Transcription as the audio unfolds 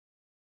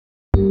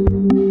SolidWorks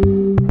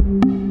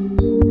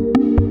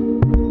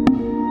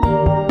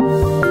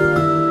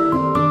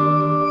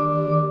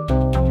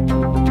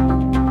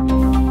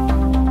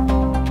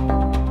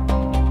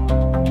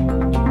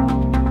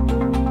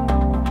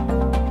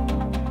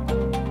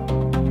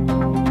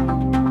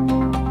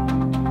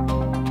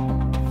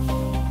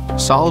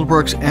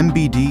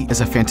MBD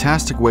is a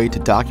fantastic way to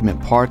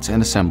document parts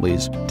and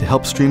assemblies to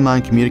help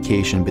streamline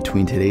communication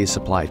between today's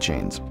supply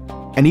chains.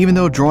 And even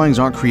though drawings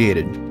aren't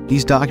created,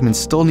 these documents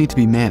still need to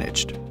be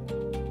managed.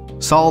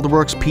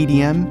 SolidWorks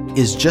Pdm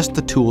is just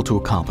the tool to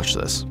accomplish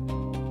this.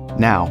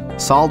 Now,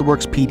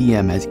 SolidWorks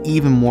Pdm has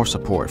even more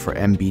support for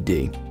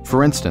MBD.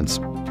 For instance,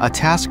 a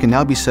task can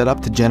now be set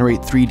up to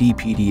generate 3D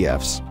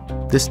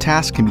PDFs. This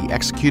task can be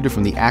executed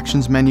from the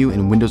Actions menu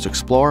in Windows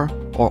Explorer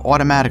or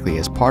automatically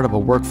as part of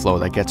a workflow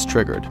that gets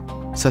triggered,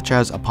 such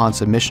as upon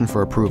submission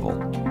for approval.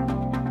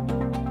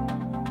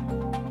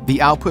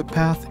 The output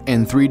path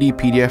in 3D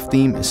PDF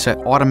theme is set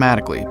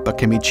automatically but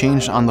can be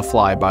changed on the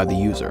fly by the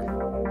user.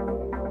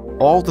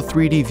 All the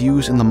 3D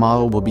views in the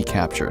model will be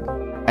captured,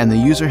 and the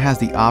user has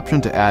the option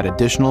to add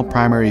additional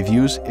primary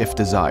views if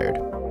desired.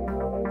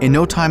 In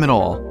no time at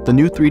all, the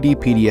new 3D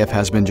PDF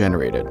has been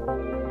generated.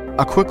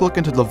 A quick look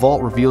into the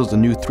vault reveals the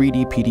new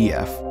 3D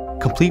PDF,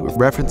 complete with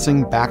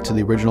referencing back to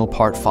the original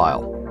part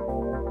file.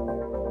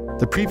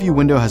 The preview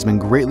window has been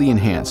greatly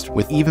enhanced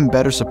with even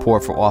better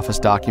support for Office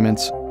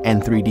documents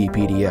and 3D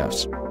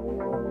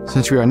PDFs.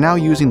 Since we are now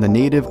using the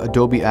native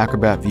Adobe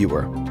Acrobat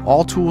viewer,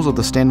 all tools of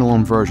the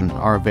standalone version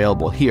are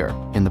available here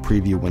in the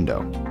preview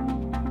window.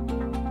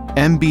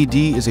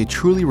 MBD is a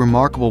truly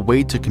remarkable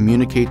way to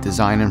communicate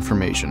design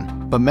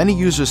information, but many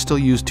users still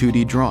use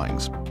 2D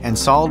drawings, and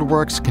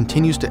SolidWorks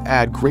continues to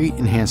add great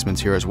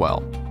enhancements here as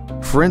well.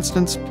 For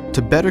instance,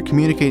 to better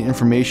communicate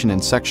information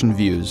in section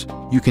views,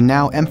 you can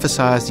now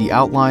emphasize the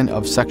outline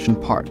of section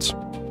parts,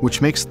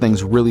 which makes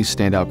things really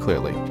stand out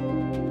clearly.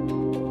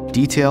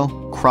 Detail,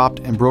 cropped,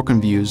 and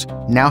broken views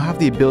now have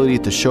the ability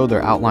to show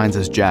their outlines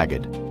as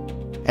jagged,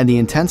 and the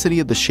intensity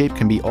of the shape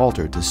can be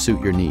altered to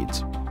suit your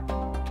needs.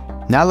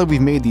 Now that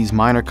we've made these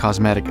minor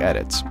cosmetic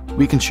edits,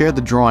 we can share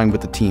the drawing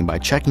with the team by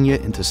checking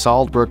it into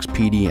SolidWorks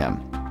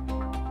Pdm.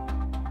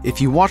 If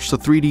you watched the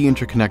 3D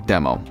interconnect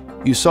demo,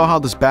 you saw how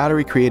this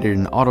battery created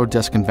an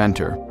Autodesk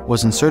Inventor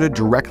was inserted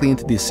directly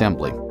into the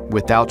assembly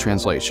without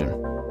translation.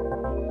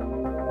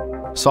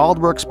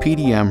 SolidWorks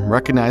Pdm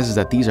recognizes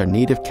that these are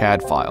native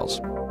CAD files,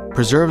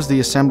 preserves the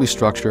assembly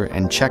structure,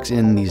 and checks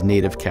in these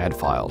native CAD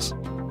files.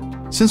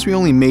 Since we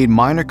only made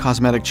minor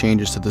cosmetic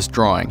changes to this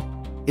drawing,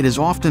 it is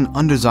often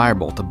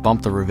undesirable to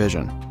bump the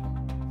revision.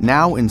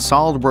 Now in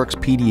SolidWorks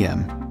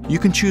Pdm, you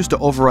can choose to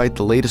overwrite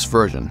the latest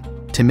version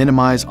to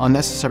minimize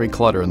unnecessary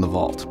clutter in the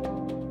vault.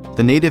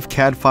 The native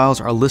CAD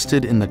files are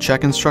listed in the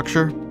check-in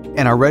structure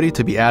and are ready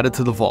to be added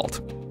to the vault.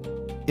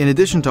 In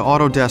addition to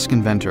Autodesk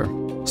Inventor,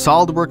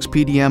 SolidWorks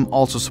Pdm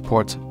also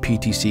supports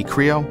PTC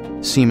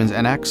Creo, Siemens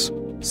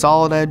NX,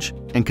 Solid Edge,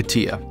 and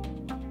CATIA.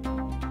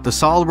 The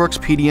SolidWorks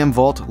Pdm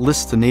vault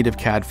lists the native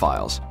CAD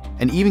files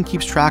and even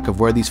keeps track of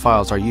where these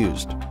files are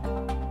used.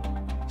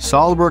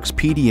 SolidWorks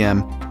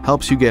Pdm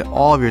helps you get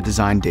all of your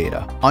design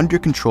data under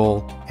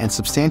control and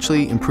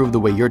substantially improve the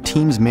way your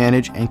teams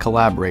manage and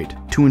collaborate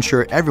to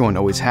ensure everyone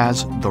always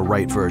has the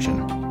right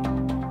version.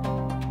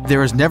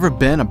 There has never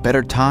been a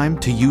better time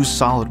to use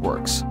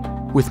SolidWorks.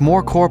 With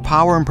more core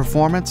power and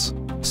performance,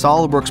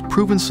 SolidWorks'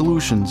 proven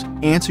solutions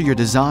answer your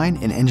design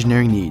and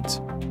engineering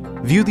needs.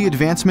 View the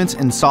advancements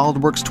in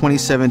SolidWorks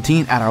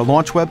 2017 at our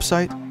launch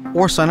website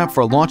or sign up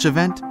for a launch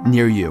event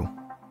near you.